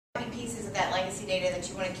of that legacy data that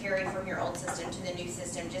you want to carry from your old system to the new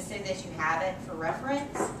system, just so that you have it for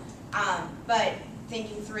reference. But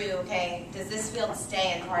thinking through, okay, does this field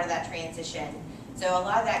stay in part of that transition? So a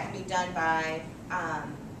lot of that can be done by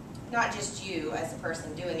not just you as a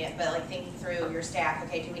person doing it, but like thinking through your staff.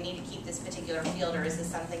 Okay, do we need to keep this particular field, or is this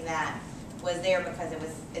something that was there because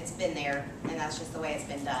it's been there and that's just the way it's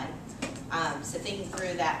been done? So thinking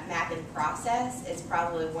through that mapping process is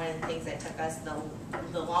probably one of the things that took us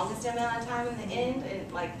the longest amount of time in the end, and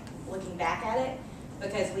like looking back at it,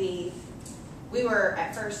 because we were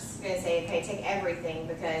at first going to say, okay, take everything,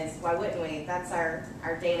 because why wouldn't we? That's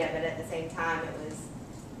our data, but at the same time it was,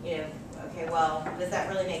 you know, okay, well, does that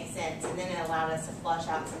really make sense? And then it allowed us to flush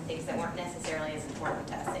out some things that weren't necessarily as important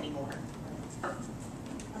to us anymore.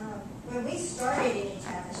 When we started in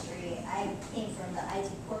Tapestry, I came from the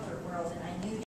IT corporate world, and I knew